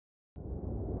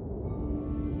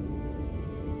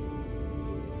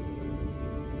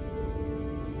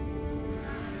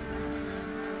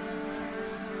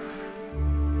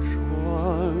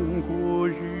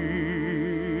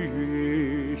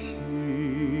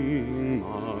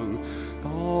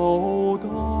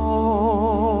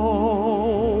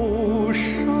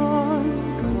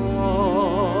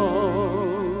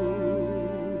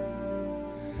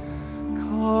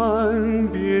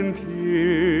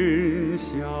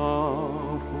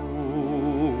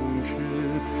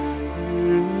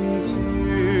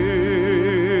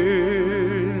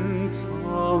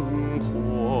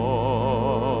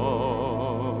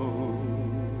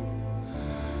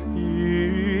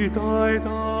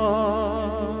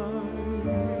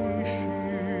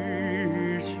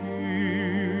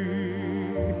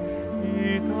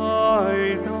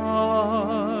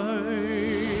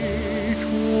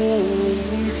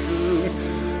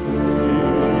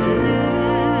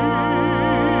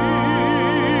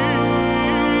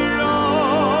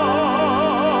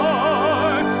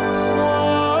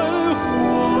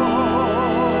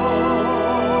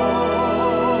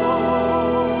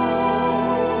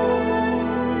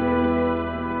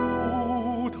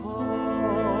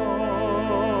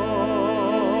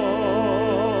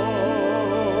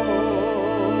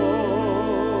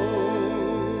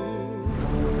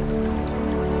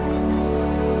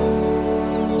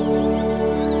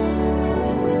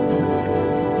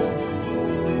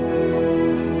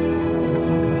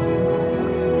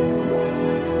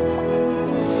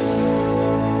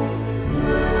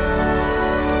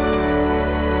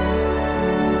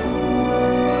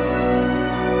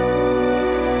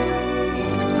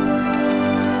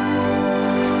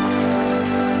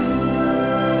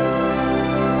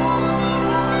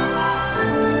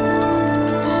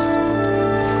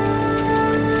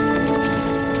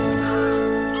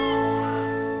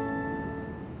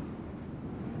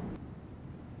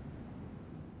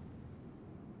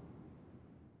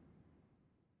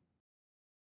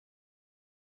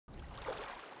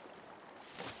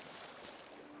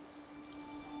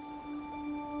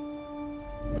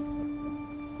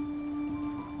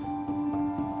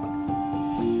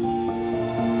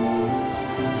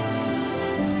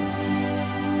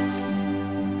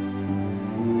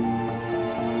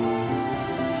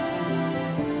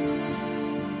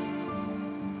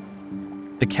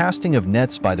The casting of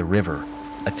nets by the river,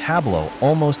 a tableau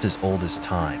almost as old as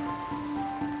time.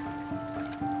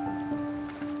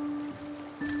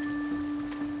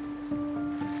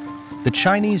 The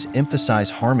Chinese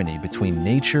emphasize harmony between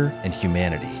nature and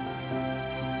humanity.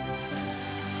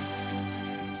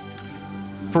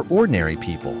 For ordinary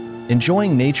people,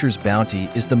 enjoying nature's bounty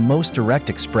is the most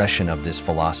direct expression of this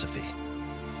philosophy.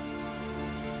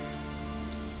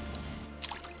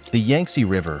 The Yangtze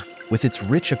River, with its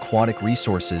rich aquatic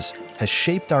resources, has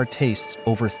shaped our tastes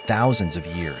over thousands of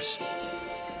years.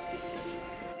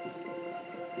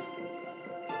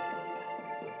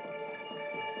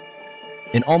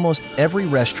 In almost every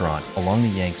restaurant along the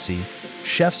Yangtze,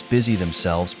 chefs busy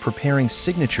themselves preparing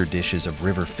signature dishes of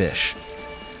river fish.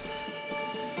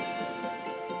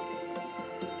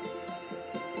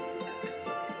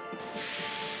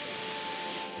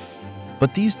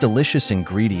 But these delicious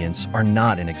ingredients are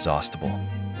not inexhaustible.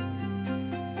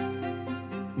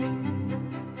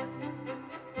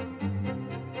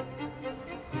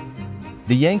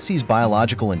 The Yangtze's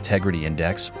biological integrity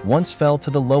index once fell to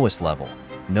the lowest level: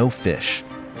 no fish.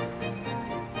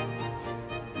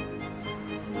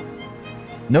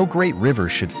 No great river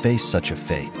should face such a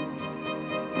fate.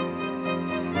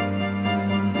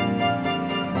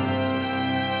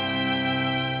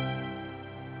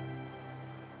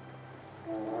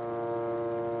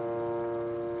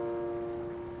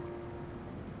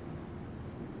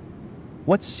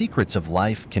 What secrets of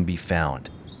life can be found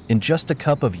in just a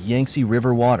cup of Yangtze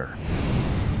River water?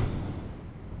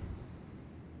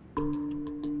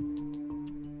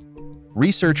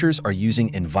 Researchers are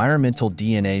using environmental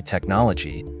DNA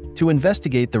technology to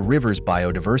investigate the river's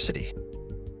biodiversity.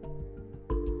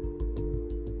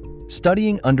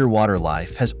 Studying underwater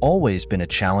life has always been a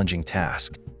challenging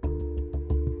task.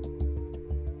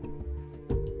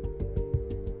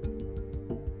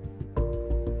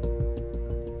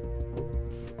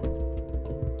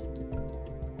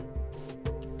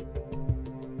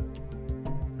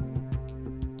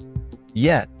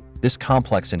 Yet, this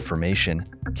complex information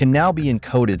can now be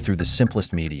encoded through the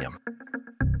simplest medium.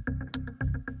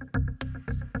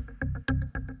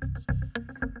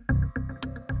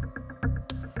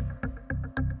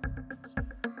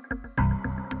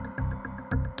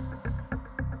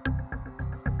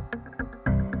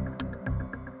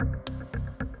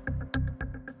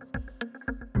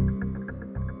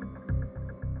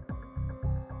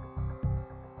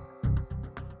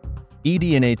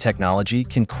 eDNA technology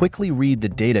can quickly read the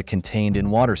data contained in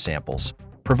water samples,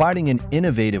 providing an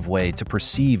innovative way to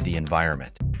perceive the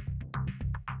environment.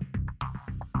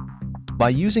 By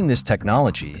using this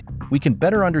technology, we can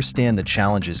better understand the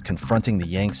challenges confronting the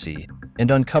Yangtze and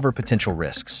uncover potential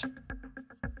risks.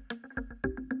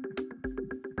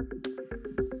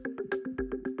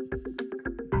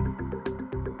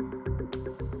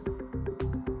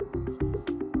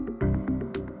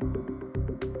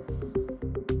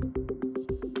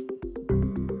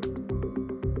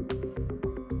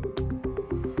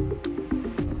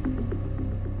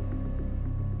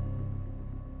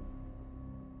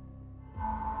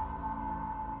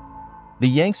 The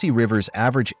Yangtze River's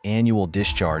average annual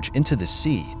discharge into the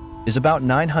sea is about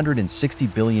 960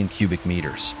 billion cubic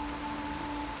meters.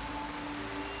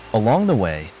 Along the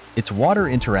way, its water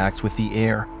interacts with the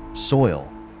air,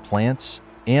 soil, plants,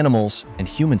 animals, and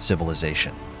human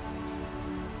civilization.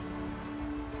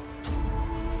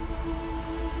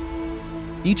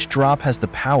 Each drop has the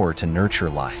power to nurture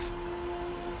life.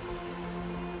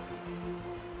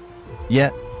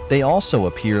 Yet, they also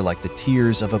appear like the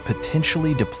tears of a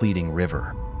potentially depleting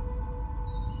river.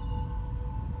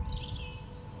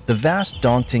 The vast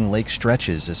Dongting Lake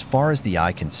stretches as far as the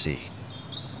eye can see.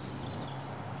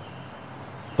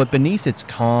 But beneath its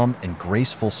calm and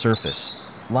graceful surface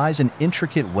lies an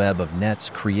intricate web of nets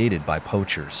created by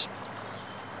poachers.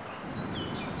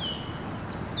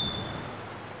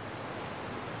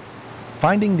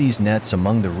 Finding these nets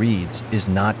among the reeds is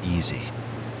not easy.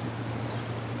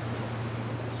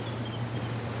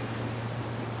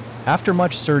 After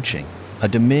much searching,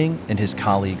 Deming and his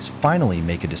colleagues finally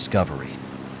make a discovery.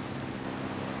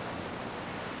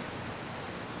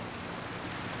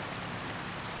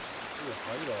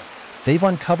 They've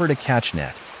uncovered a catch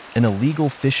net, an illegal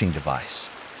fishing device.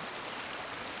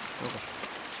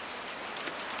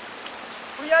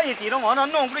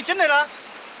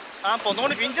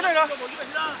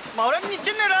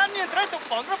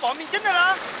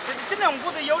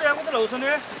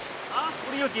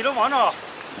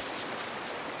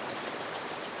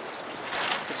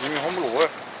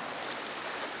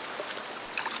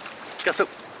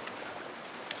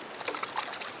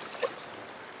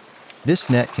 This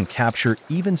net can capture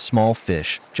even small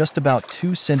fish just about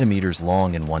 2 centimeters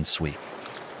long in one sweep.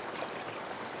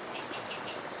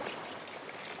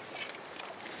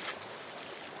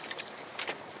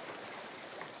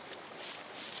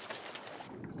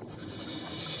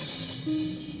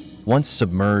 Once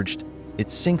submerged, it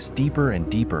sinks deeper and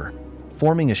deeper,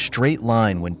 forming a straight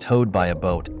line when towed by a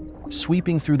boat,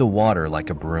 sweeping through the water like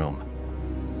a broom.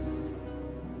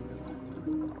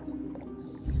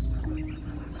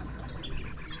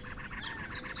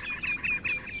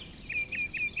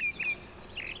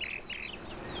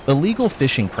 Illegal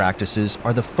fishing practices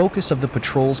are the focus of the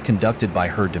patrols conducted by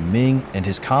He Deming and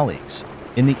his colleagues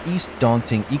in the East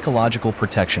Dongting Ecological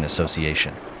Protection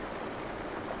Association.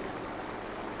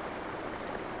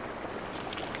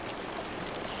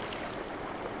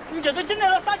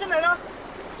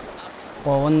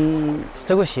 我们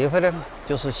这个协会呢，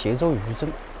就是协助渔政，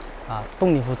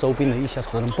洞庭湖周边的一些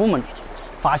职能部门，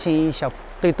发现一些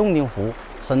对洞庭湖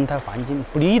生态环境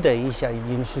不利的一些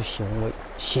因素行为，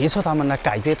协助他们来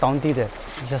改变当地的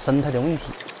一些生态的问题。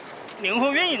灵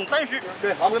活运营战术，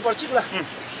对，好，我们把它记住了。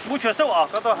不缺手啊，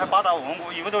这都还8到5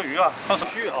个1个多鱼啊，看手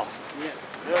续啊，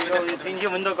要天气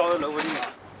温度高流温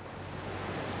啊。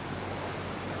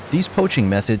 These poaching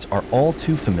methods are all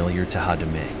too familiar to He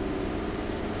Deming.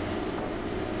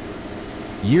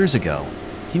 Years ago,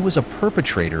 he was a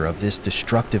perpetrator of this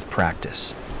destructive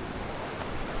practice.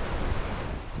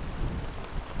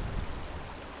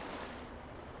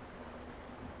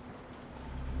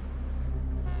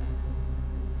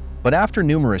 But after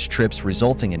numerous trips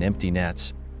resulting in empty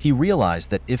nets, he realized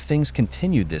that if things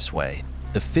continued this way,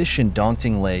 the fish in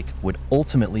Dongting Lake would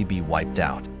ultimately be wiped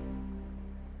out.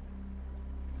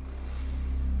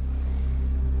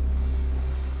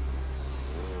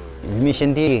 渔民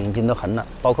心底眼睛都红了，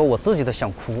包括我自己都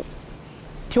想哭，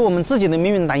替我们自己的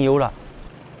命运担忧了。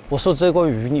我说这个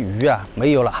鱼啊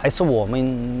没有了，还是我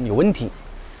们有问题。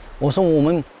我说我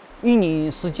们运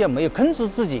营世界没有控制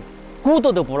自己，顾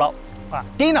得都不牢啊，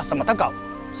电了什么都搞，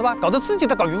是吧？搞得自己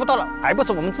都搞鱼不到了，还不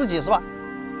是我们自己是吧？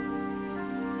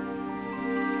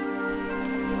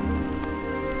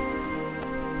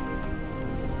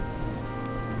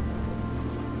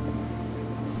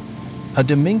 He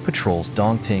Deming patrols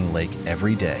Dongting Lake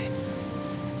every day.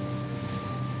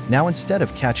 Now instead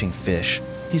of catching fish,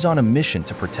 he's on a mission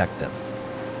to protect them.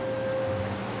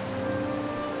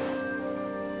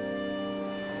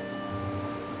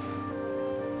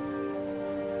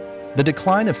 The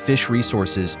decline of fish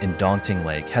resources in Dongting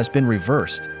Lake has been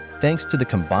reversed thanks to the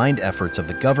combined efforts of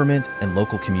the government and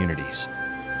local communities.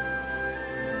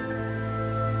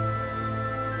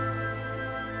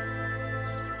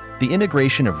 The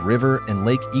integration of river and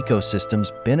lake ecosystems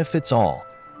benefits all,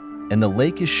 and the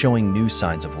lake is showing new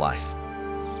signs of life.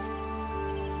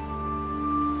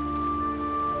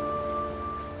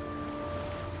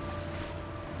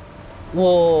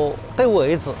 我对我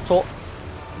儿子说，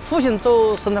父亲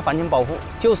做生态环境保护，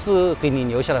就是给你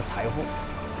留下了财富。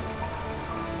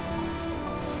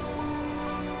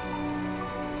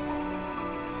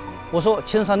我说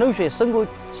青山绿水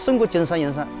胜过金山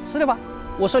银山，是的吧？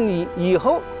我说你以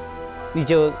后。 你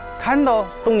就看到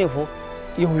洞庭湖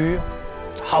有鱼，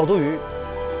好多鱼。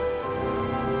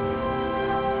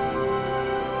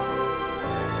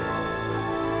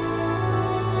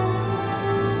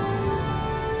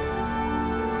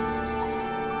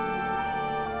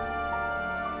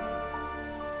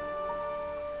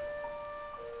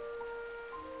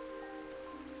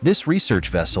This research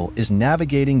vessel is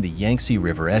navigating the Yangtze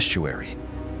River estuary.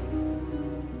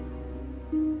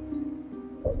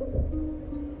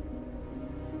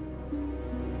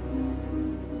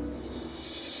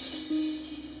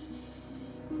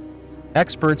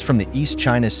 Experts from the East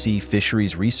China Sea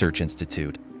Fisheries Research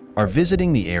Institute are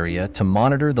visiting the area to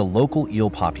monitor the local eel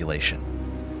population.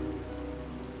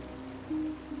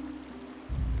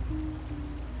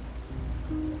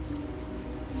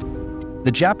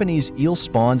 The Japanese eel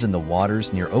spawns in the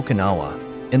waters near Okinawa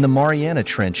and the Mariana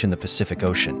Trench in the Pacific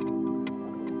Ocean.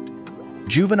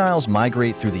 Juveniles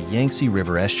migrate through the Yangtze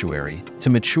River estuary to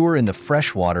mature in the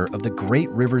freshwater of the Great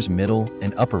River's middle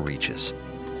and upper reaches.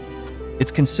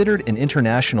 It's considered an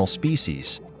international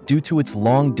species due to its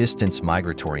long-distance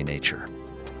migratory nature.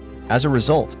 As a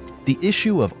result, the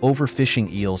issue of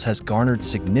overfishing eels has garnered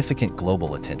significant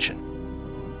global attention.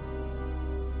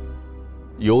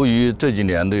 由于这几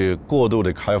年的过度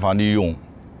的开发利用，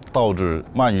导致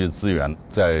鳗鱼资源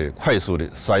在快速的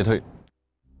衰退。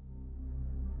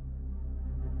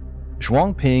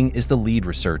 Zhuang Ping is the lead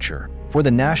researcher for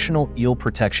the National Eel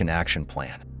Protection Action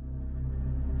Plan.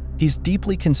 He's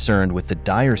deeply concerned with the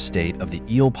dire state of the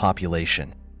eel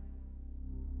population.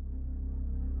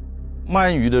 鳗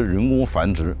鱼的人工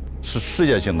繁殖是世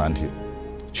界性难题，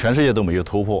全世界都没有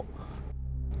突破。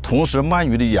同时，鳗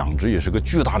鱼的养殖也是个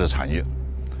巨大的产业，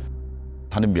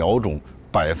它的苗种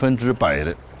100%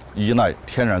的依赖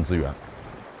天然资源，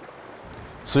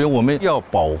所以我们要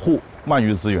保护鳗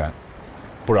鱼资源，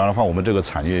不然的话，我们这个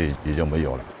产业也就没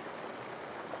有了。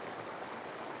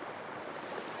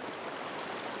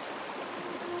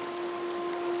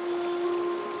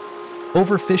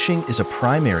 Overfishing is a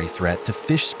primary threat to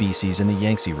fish species in the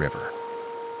Yangtze River.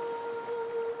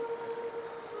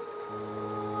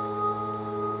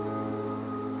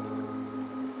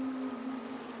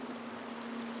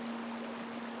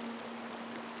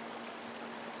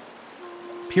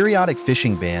 Periodic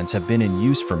fishing bans have been in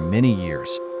use for many years,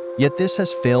 yet this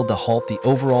has failed to halt the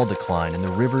overall decline in the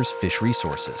river's fish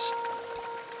resources.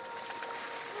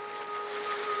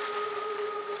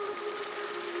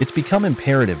 It's become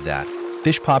imperative that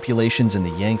fish populations in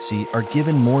the Yangtze are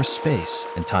given more space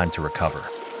and time to recover.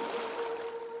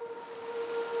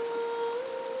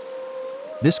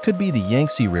 This could be the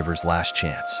Yangtze River's last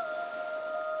chance.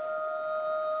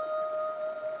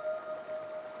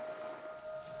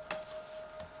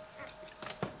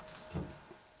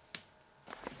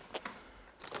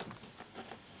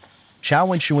 Chao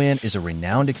Wenshuan is a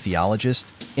renowned ichthyologist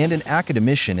and an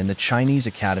academician in the Chinese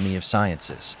Academy of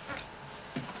Sciences.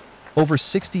 Over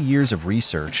 60 years of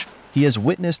research, he has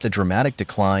witnessed a dramatic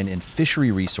decline in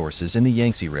fishery resources in the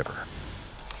Yangtze River.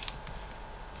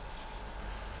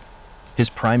 His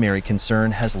primary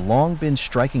concern has long been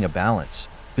striking a balance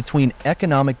between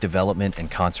economic development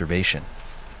and conservation.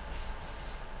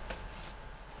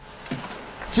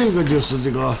 这个就是这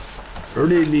个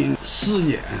2004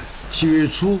年7月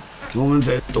初，我们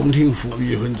在洞庭湖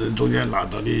鱼混镇中间拿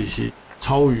到的一些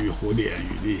草鱼和鲢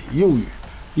鱼的幼鱼。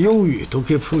 幼鱼都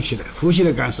可以捕起来，捕起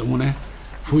来干什么呢？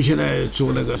捕起来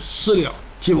做那个饲料，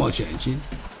几毛钱一斤。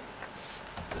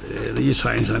一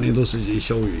串一串的都是这些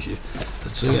小鱼些，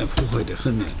资源破坏得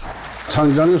很严重。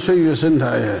长江的水域生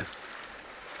态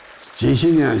近些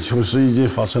年确实已经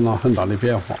发生了很大的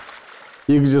变化。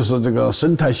一个就是这个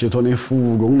生态系统的服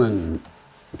务功能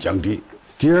降低，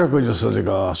第二个就是这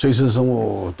个水生生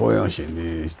物多样性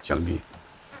的降低。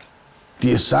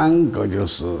 第三个就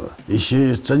是一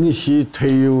些珍稀特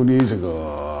有的这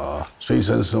个水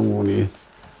生生物的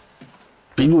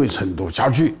濒危程度加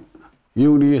剧，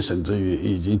有的甚至于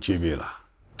已经绝灭了。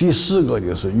第四个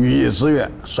就是渔业资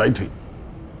源衰退。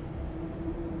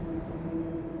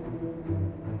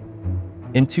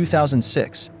In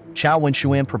 2006, Chao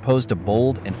Wenshuan proposed a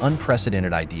bold and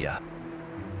unprecedented idea: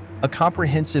 a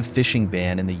comprehensive fishing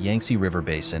ban in the Yangtze River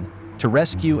basin to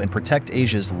rescue and protect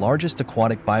Asia's largest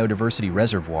aquatic biodiversity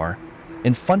reservoir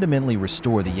and fundamentally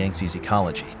restore the Yangtze's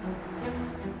ecology.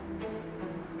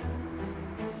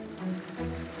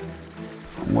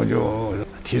 我就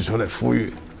提出来呼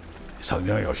吁长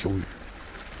江要休渔，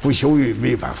不休渔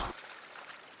没有办法。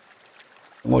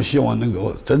我希望能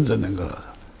够真正能够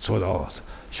做到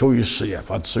休渔事业，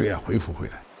把资源恢复回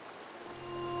来。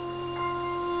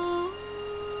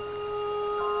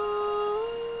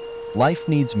 Life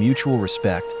needs mutual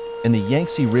respect, and the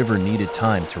Yangtze River needed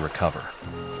time to recover.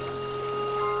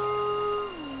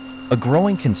 A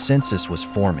growing consensus was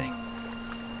forming.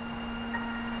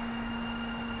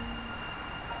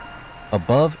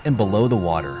 Above and below the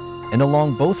water, and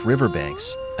along both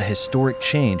riverbanks, a historic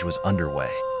change was underway.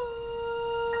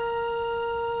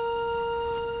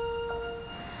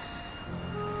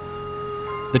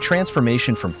 The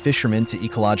transformation from fisherman to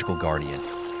ecological guardian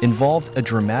involved a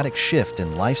dramatic shift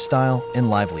in lifestyle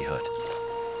and livelihood.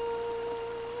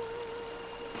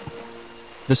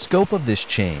 The scope of this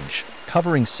change,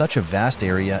 covering such a vast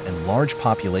area and large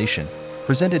population,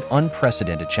 presented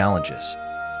unprecedented challenges.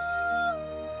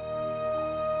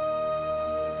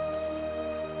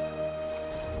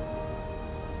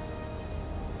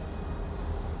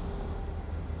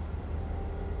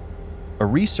 A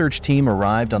research team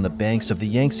arrived on the banks of the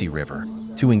Yangtze River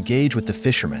to engage with the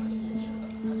fishermen.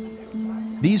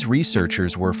 These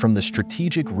researchers were from the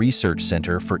Strategic Research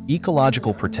Center for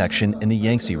Ecological Protection in the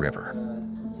Yangtze River.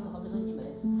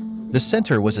 The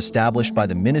center was established by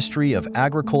the Ministry of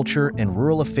Agriculture and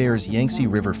Rural Affairs Yangtze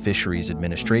River Fisheries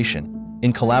Administration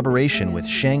in collaboration with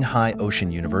Shanghai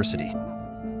Ocean University.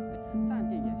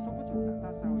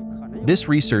 This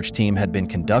research team had been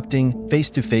conducting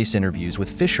face-to-face interviews with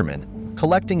fishermen,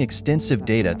 collecting extensive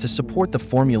data to support the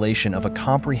formulation of a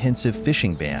comprehensive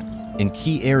fishing ban in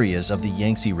key areas of the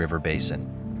Yangtze River basin.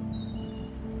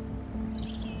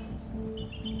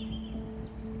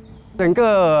 整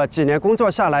个几年工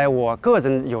作下来，我个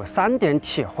人有3点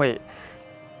体会：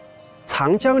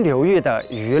长江流域的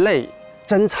鱼类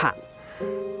增产，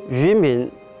渔民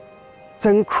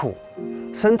真苦，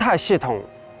生态系统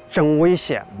真危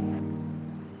险。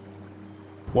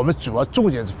我们主要重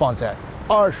点是放在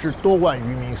20多万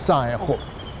渔民上岸后，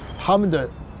他们的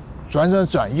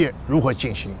转业如何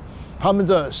进行，他们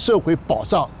的社会保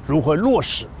障如何落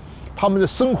实，他们的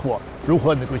生活如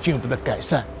何能够进一步的改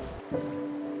善。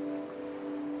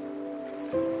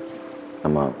那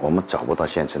么我们找不到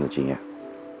现成的经验，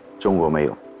中国没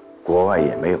有，国外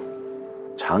也没有。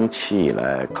长期以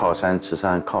来靠山吃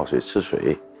山，靠水吃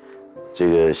水，这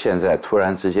个现在突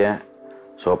然之间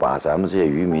说把咱们这些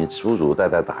渔民祖祖代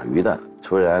代打鱼的，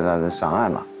突然让人上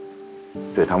岸了，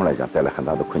对他们来讲带来很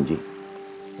大的困境。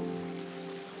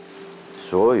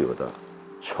所有的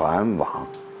船网，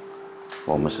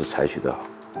我们是采取的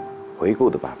回购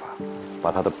的办法，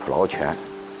把它的捕捞权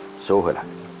收回来，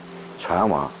船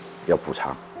网要补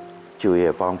偿，就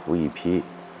业帮扶一批，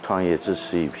创业支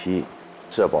持一批，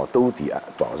社保兜底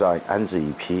保障安置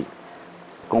一批，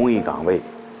公益岗位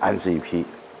安置一批，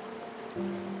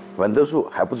稳得住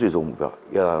还不最终目标，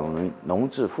要让我们农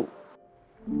致富。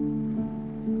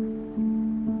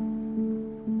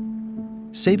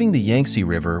Saving the Yangtze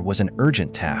River was an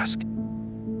urgent task.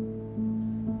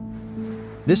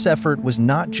 This effort was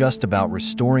not just about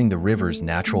restoring the river's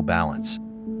natural balance.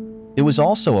 It was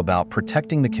also about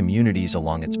protecting the communities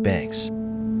along its banks.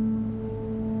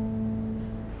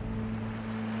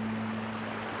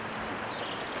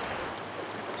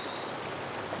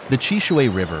 The Qishui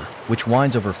River, which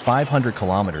winds over 500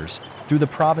 kilometers through the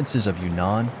provinces of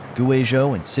Yunnan,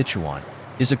 Guizhou, and Sichuan,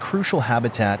 is a crucial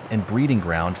habitat and breeding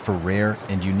ground for rare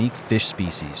and unique fish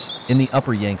species in the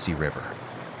upper Yangtze River.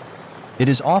 It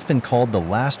is often called the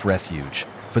last refuge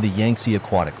for the Yangtze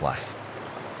aquatic life.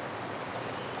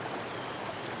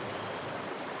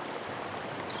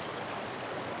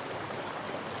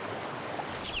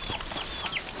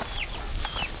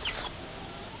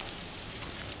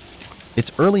 It's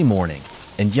early morning,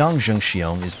 and Yang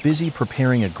Zhengxiong is busy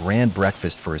preparing a grand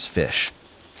breakfast for his fish.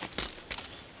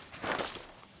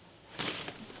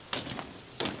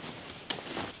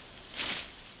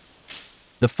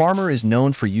 The farmer is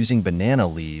known for using banana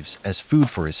leaves as food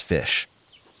for his fish.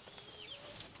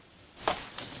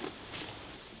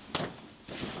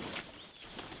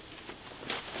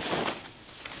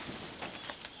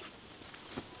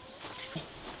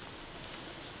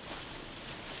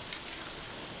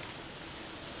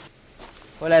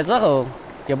回来之后，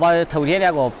就把头天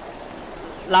那个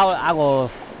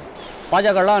八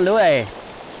甲杆儿捞来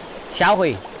下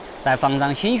回，再放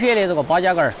上新鲜的这个八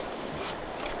甲杆儿。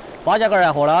八甲杆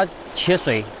儿和它切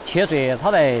碎，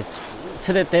它才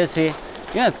吃得吃，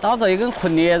因为它这一根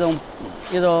捆的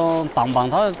一种棒棒，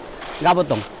它压不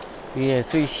动，也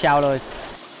最小了。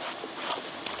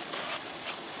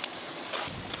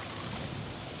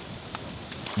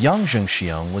Yang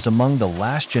Zhengxiong was among the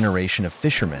last generation of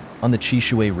fishermen on the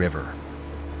Qishui River.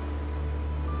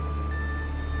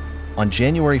 On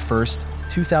January 1st,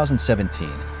 2017,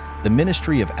 the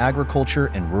Ministry of Agriculture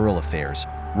and Rural Affairs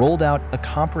rolled out a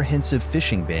comprehensive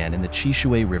fishing ban in the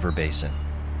Qishui River basin.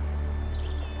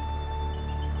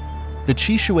 The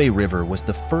Qishui River was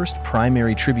the first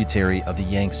primary tributary of the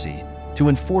Yangtze to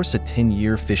enforce a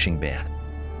 10-year fishing ban.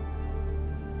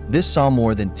 This saw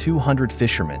more than 200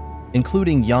 fishermen,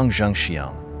 including Yang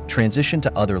Zhengxiong, transition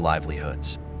to other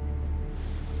livelihoods.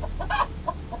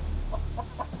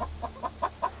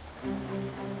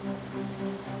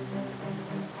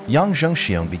 Yang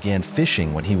Zhengxiong began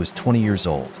fishing when he was 20 years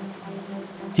old.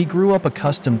 He grew up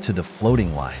accustomed to the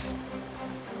floating life.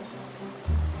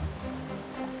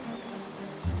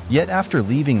 Yet after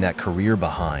leaving that career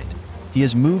behind, he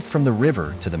has moved from the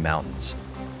river to the mountains.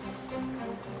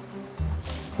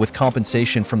 With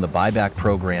compensation from the buyback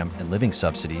program and living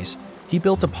subsidies, he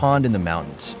built a pond in the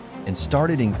mountains and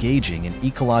started engaging in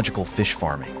ecological fish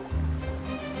farming.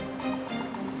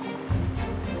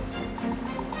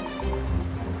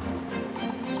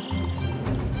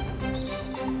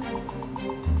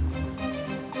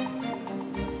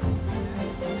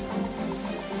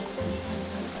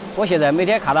 I 我现在每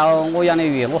天看到我养的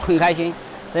鱼，我很开心。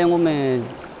等于我们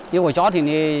有个家庭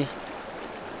的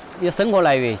生活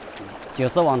来源，就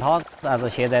指望它，但是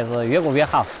现在是越过越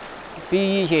好，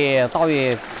比以前岛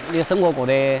屿的生活过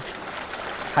得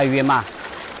还圆满。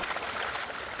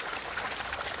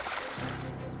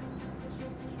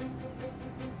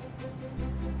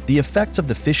 The effects of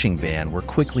the fishing ban were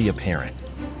quickly apparent.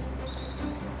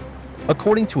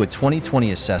 According to a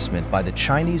 2020 assessment by the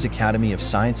Chinese Academy of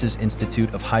Sciences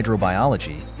Institute of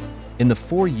Hydrobiology, in the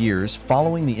 4 years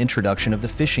following the introduction of the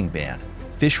fishing ban,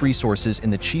 fish resources in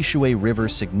the Qishui River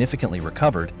significantly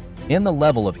recovered and the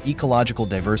level of ecological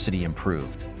diversity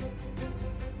improved.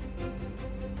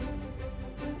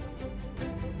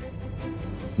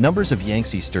 Numbers of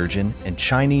Yangtze sturgeon and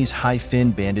Chinese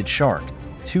high-fin banded shark,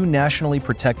 two nationally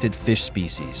protected fish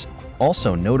species,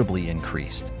 also notably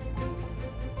increased.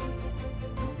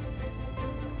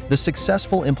 The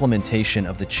successful implementation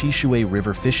of the Chishui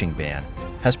River fishing ban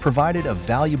has provided a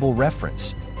valuable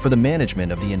reference for the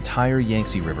management of the entire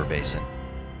Yangtze River basin.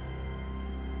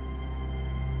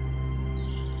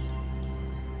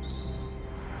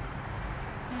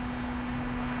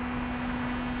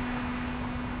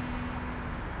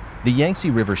 The Yangtze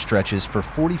River stretches for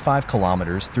 45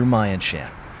 kilometers through Mayanshan,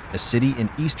 a city in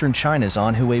eastern China's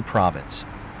Anhui province,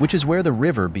 which is where the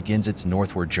river begins its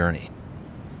northward journey.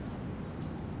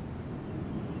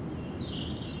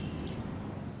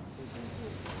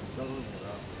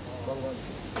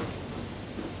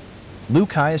 Lu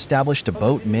Kai established a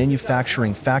boat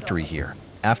manufacturing factory here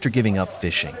after giving up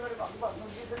fishing.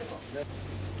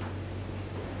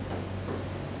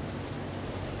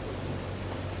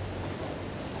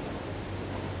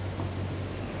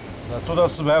做到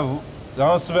450，然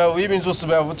后450一并做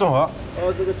450正好。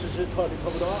这个支持套的套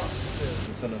不到。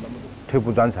退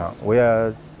步专场，我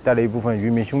也带了一部分渔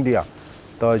民兄弟啊，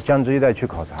到江浙一带去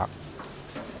考察。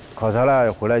考察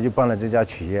了回来就办了这家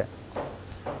企业。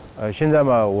现在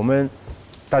嘛，我们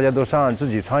大家都上岸自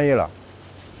己创业了，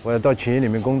我要到企业里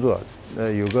面工作，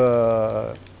有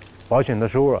个保险的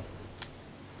收入。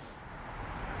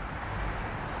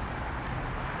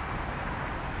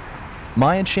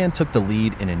 Mayanshan took the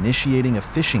lead in initiating a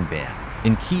fishing ban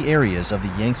in key areas of the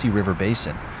Yangtze River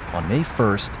basin on May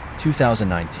 1,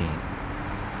 2019.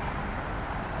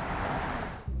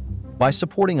 By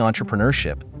supporting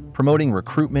entrepreneurship, promoting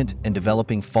recruitment, and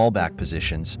developing fallback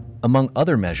positions, among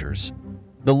other measures,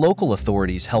 the local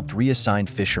authorities helped reassign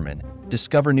fishermen,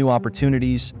 discover new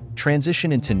opportunities,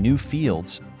 transition into new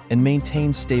fields, and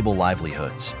maintain stable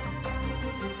livelihoods.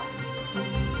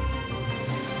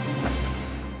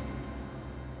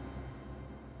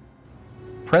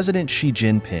 President Xi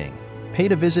Jinping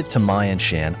paid a visit to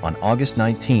Mayanshan on August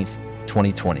 19,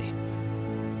 2020.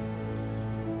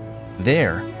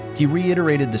 There, he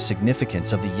reiterated the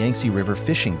significance of the Yangtze River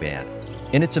fishing ban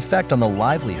and its effect on the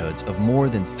livelihoods of more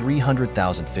than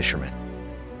 300,000 fishermen.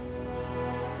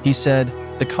 He said,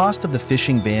 "The cost of the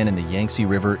fishing ban in the Yangtze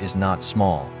River is not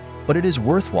small, but it is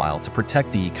worthwhile to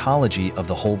protect the ecology of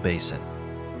the whole basin.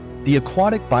 The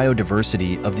aquatic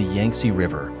biodiversity of the Yangtze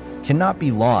River cannot be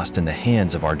lost in the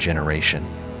hands of our generation."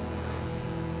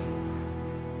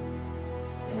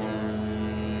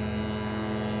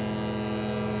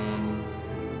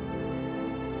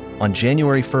 On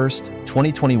January 1,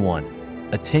 2021,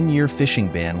 a 10-year fishing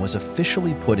ban was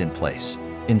officially put in place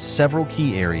in several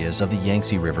key areas of the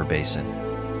Yangtze River basin.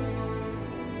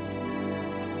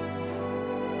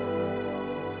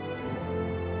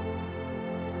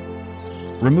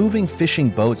 Removing fishing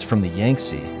boats from the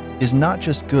Yangtze is not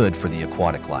just good for the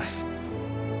aquatic life.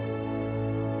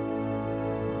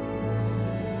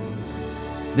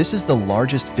 This is the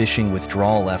largest fishing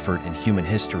withdrawal effort in human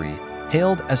history,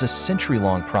 hailed as a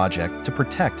century-long project to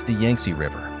protect the Yangtze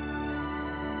River.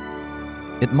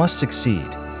 It must succeed.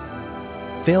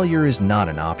 Failure is not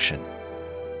an option.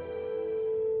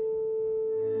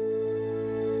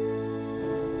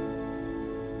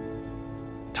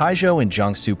 Taizhou in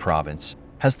Jiangsu province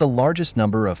has the largest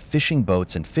number of fishing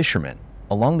boats and fishermen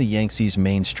along the Yangtze's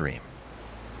main stream.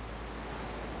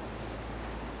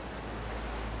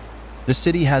 The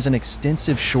city has an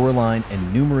extensive shoreline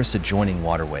and numerous adjoining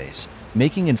waterways,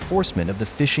 making enforcement of the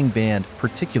fishing ban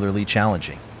particularly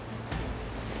challenging.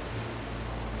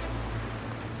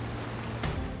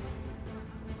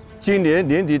 "今年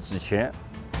年底之前，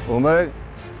我们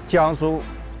江苏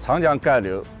长江干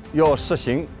流要实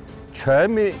行全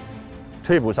面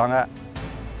退捕上岸，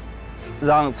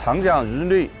让长江鱼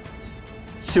类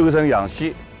休生养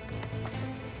息。"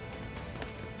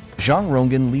 Zhang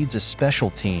Ronggen leads a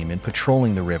special team in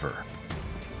patrolling the river.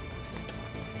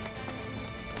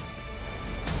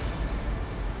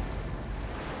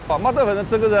 马德反正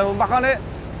这个任务马上来，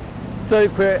这一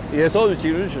块也稍微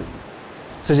进入去。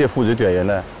这些负责队员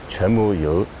呢，全部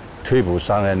由退捕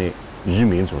上岸的渔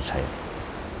民组成。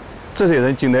这些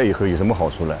人进来以后有什么好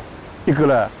处呢？一个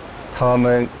呢，他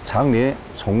们常年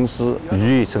从事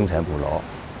渔业生产捕捞，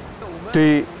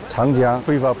对长江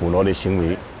非法捕捞的行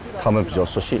为，他们比较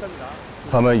熟悉，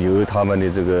他们有他们的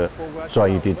这个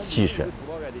专业的技术，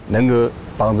能够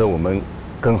帮着我们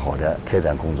更好的开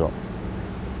展工作。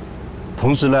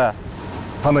同时呢，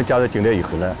他们加入进来以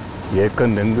后呢，也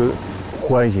更能够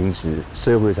唤醒起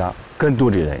社会上更多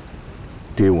的人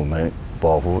对我们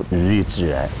保护渔业资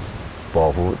源、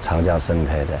保护长江生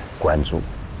态的关注。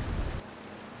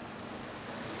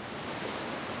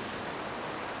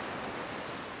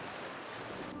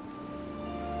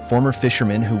Former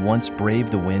fishermen who once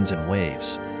braved the winds and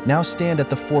waves now stand at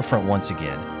the forefront once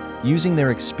again, using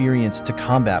their experience to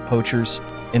combat poachers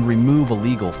and remove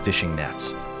illegal fishing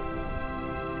nets.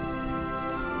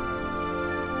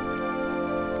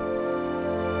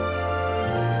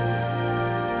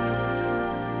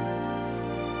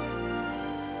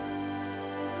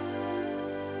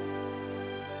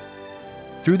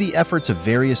 Through the efforts of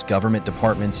various government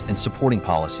departments and supporting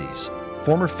policies,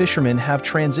 former fishermen have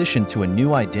transitioned to a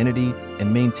new identity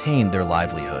and maintained their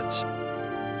livelihoods.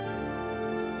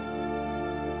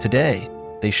 Today,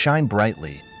 they shine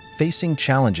brightly, facing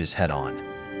challenges head-on.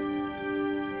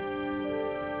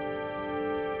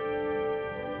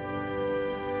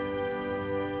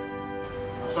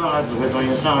 上海指挥中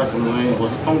心，上海指挥中心，我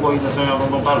是中国一的三幺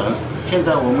东东8人。现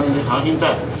在我们已经航行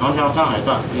在长江上海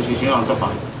段进行巡航执法。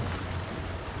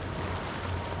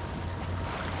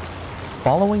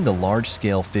 Following the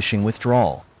large-scale fishing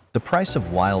withdrawal, the price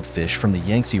of wild fish from the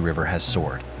Yangtze River has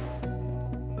soared.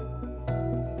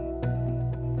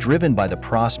 Driven by the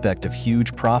prospect of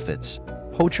huge profits,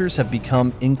 poachers have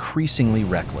become increasingly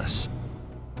reckless.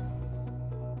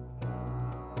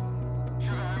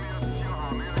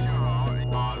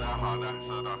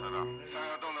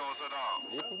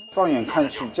 放眼看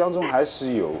去，江中还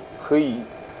是有可以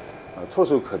唾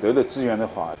手可得的资源的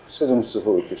话，这种时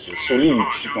候就是受利益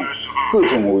驱动，各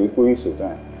种违规手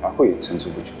段还会层出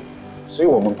不穷。所以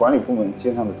我们管理部门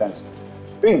肩上的担子，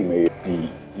并没有比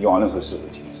以往任何时候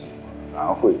轻松，反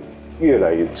而会越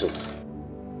来越重。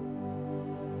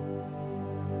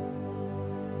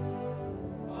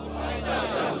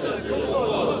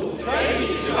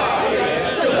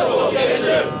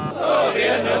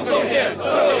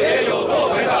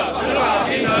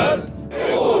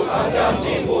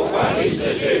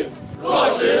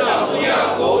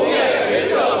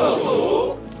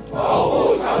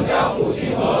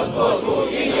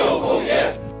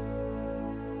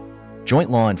 Joint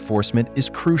law enforcement is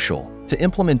crucial to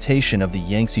implementation of the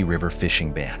Yangtze River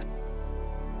fishing ban.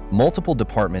 Multiple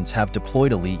departments have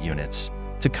deployed elite units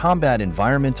to combat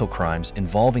environmental crimes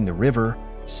involving the river,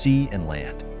 sea, and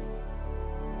land.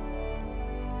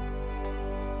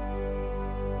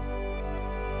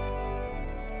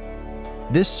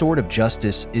 This sort of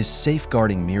justice is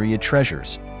safeguarding myriad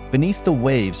treasures beneath the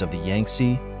waves of the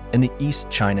Yangtze and the East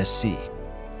China Sea.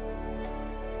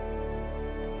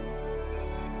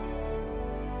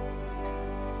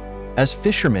 As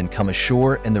fishermen come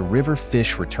ashore and the river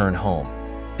fish return home,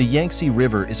 the Yangtze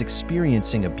River is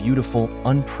experiencing a beautiful,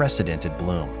 unprecedented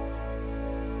bloom.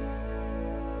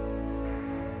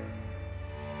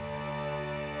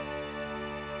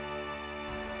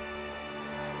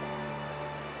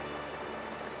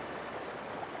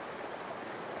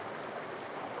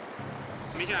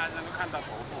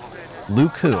 Lu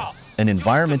Ku, an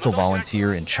environmental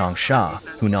volunteer in Changsha,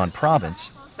 Hunan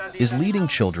Province, is leading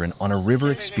children on a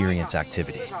river experience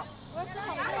activity.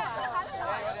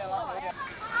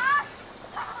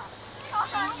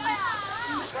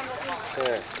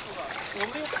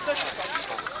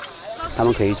 他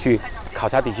们可以去考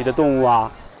察底栖的动物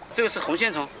啊。这个是红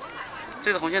线虫，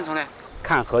这是红线虫呢。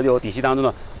看河流底栖当中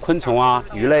的昆虫啊、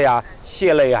鱼类啊、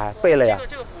蟹类啊、贝类啊。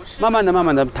慢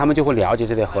慢的，他们就会了解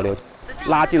这条河流，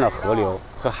拉近了河流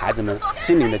和孩子们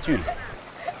心灵的距离。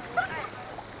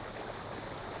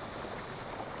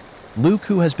 Lu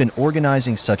Ku has been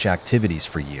organizing such activities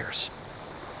for years.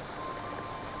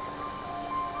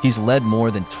 He's led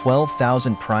more than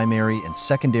 12,000 primary and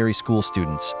secondary school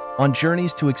students on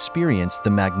journeys to experience the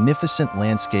magnificent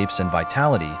landscapes and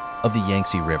vitality of the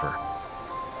Yangtze River.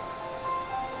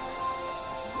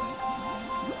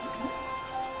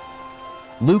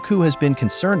 Lu Ku has been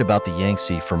concerned about the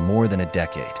Yangtze for more than a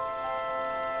decade.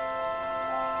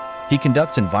 He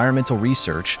conducts environmental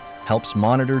research, helps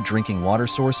monitor drinking water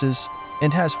sources,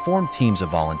 and has formed teams of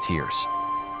volunteers.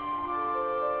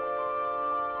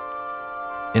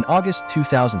 In August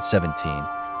 2017,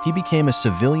 he became a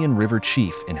civilian river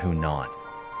chief in Hunan.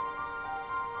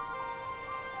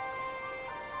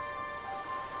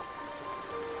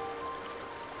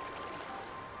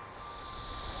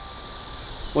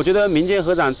 我觉得民间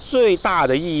合展最大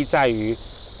的意义在于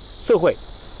社会、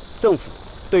政府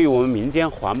对于我们民间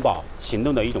环保行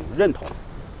动的一种认同，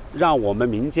让我们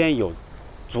民间有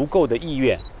足够的意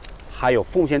愿，还有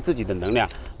奉献自己的能量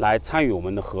来参与我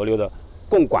们的河流的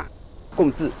共管、共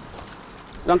治，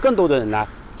让更多的人来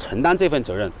承担这份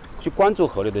责任，去关注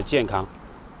河流的健康。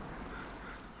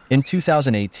In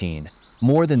 2018,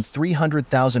 more than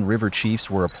 300,000 river chiefs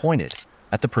were appointed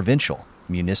at the provincial,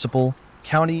 municipal,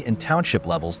 county, and township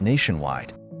levels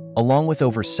nationwide, along with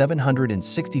over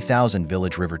 760,000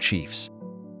 village river chiefs.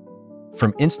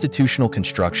 From institutional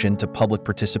construction to public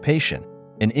participation,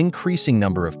 an increasing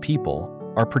number of people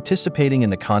are participating in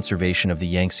the conservation of the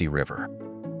Yangtze River.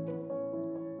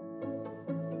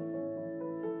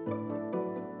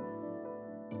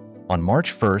 On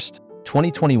March 1,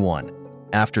 2021,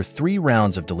 after 3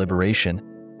 rounds of deliberation,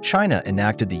 China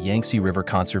enacted the Yangtze River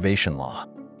Conservation Law.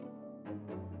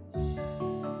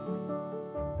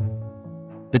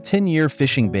 The 10-year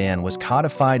fishing ban was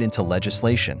codified into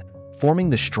legislation, forming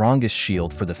the strongest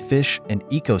shield for the fish and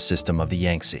ecosystem of the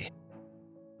Yangtze.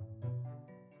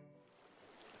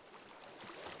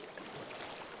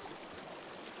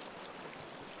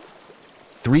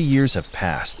 Three years have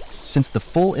passed since the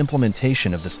full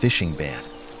implementation of the fishing ban.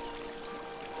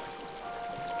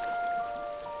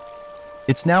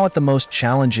 It's now at the most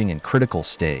challenging and critical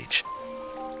stage.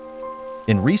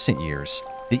 In recent years,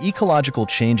 the ecological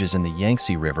changes in the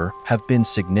Yangtze River have been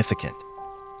significant.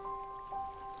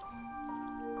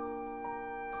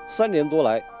 3年多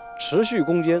来，持续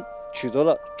攻坚，取得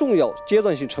了重要阶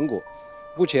段性成果。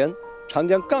目前，长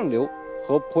江干流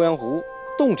和鄱阳湖、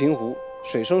洞庭湖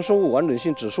水生生物完整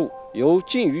性指数由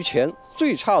禁渔前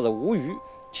最差的无鱼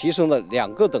提升了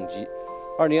2个等级。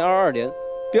2022年，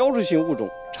标志性物种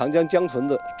长江江豚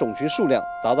的种群数量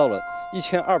达到了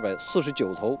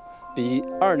1249头，比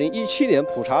2017年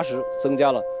普查时增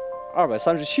加了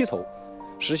237头，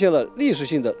实现了历史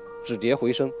性的止跌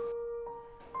回升。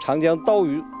长江刀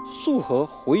鱼溯河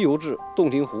回游至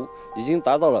洞庭湖，已经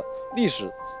达到了历史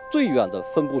最远的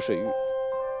分布水域。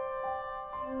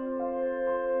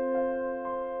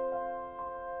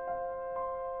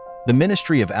 The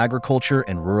Ministry of Agriculture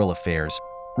and Rural Affairs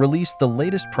released the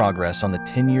latest progress on the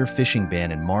 10-year fishing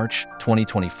ban in March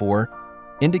 2024,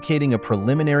 indicating a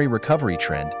preliminary recovery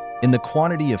trend in the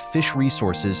quantity of fish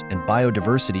resources and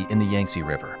biodiversity in the Yangtze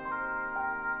River.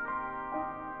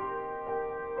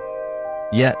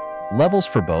 Yet, levels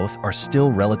for both are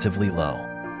still relatively low.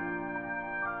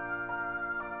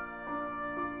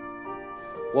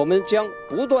 我们将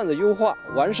不断地优化、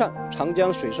完善长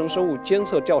江水生生物监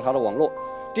测调查的网络，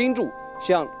盯住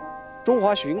像中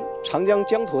华鲟、长江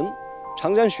江豚、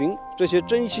长江鲟这些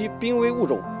珍稀濒危物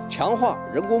种，强化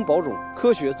人工保种、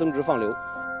科学增值放流。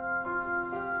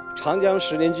长江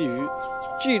10年计鱼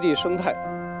既利生态，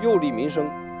又利民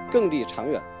生，更利长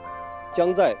远，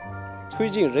将在推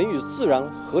进人与自然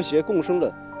和谐共生的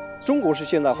中国式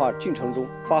现代化进程中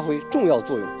发挥重要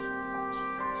作用。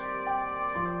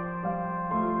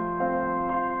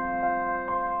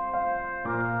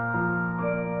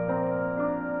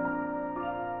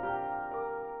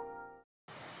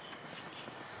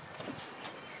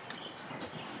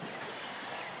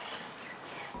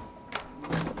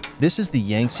 This is the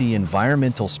Yangtze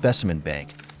Environmental Specimen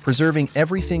Bank, preserving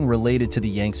everything related to the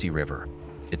Yangtze River,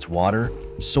 its water,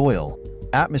 soil,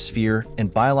 atmosphere,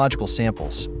 and biological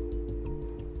samples. "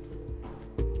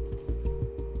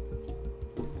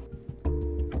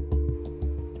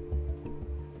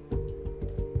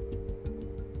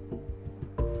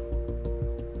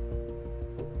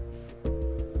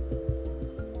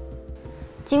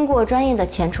经过专业的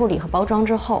前处理和包装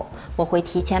之后，我会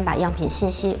提前把样品信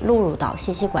息录入到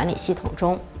信息管理系统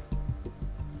中，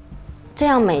这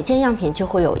样每件样品就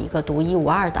会有一个独一无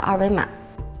二的2维码。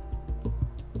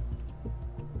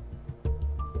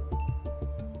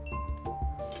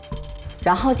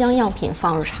然后将样品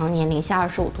放入常年零下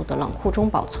25度的冷库中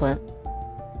保存。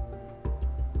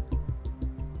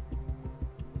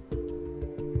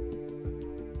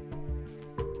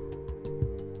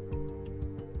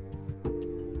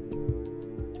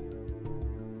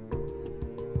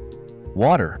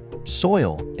 Water,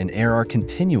 soil, and air are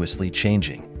continuously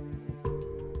changing.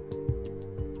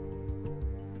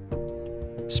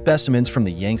 Specimens from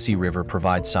the Yangtze River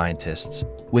provide scientists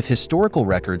with historical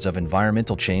records of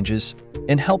environmental changes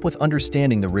and help with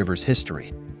understanding the river's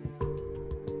history.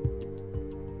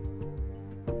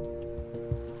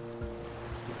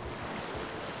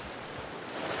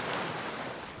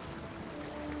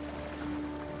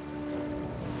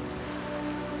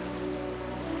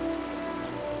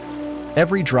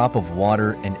 Every drop of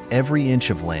water and every inch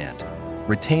of land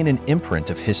retain an imprint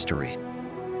of history.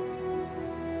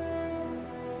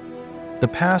 The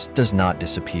past does not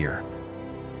disappear.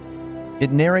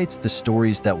 It narrates the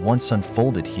stories that once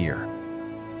unfolded here.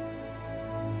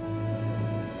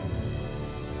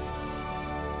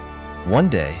 One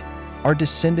day, our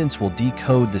descendants will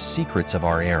decode the secrets of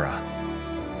our era.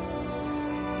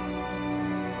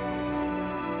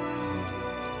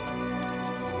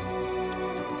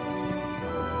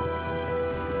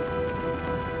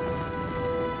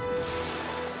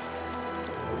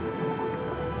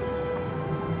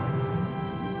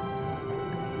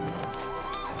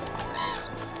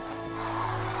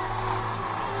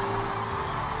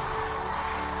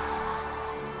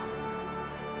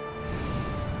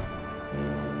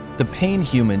 The pain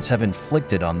humans have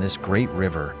inflicted on this great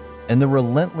river and the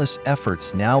relentless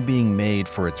efforts now being made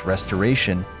for its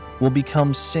restoration will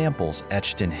become samples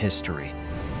etched in history.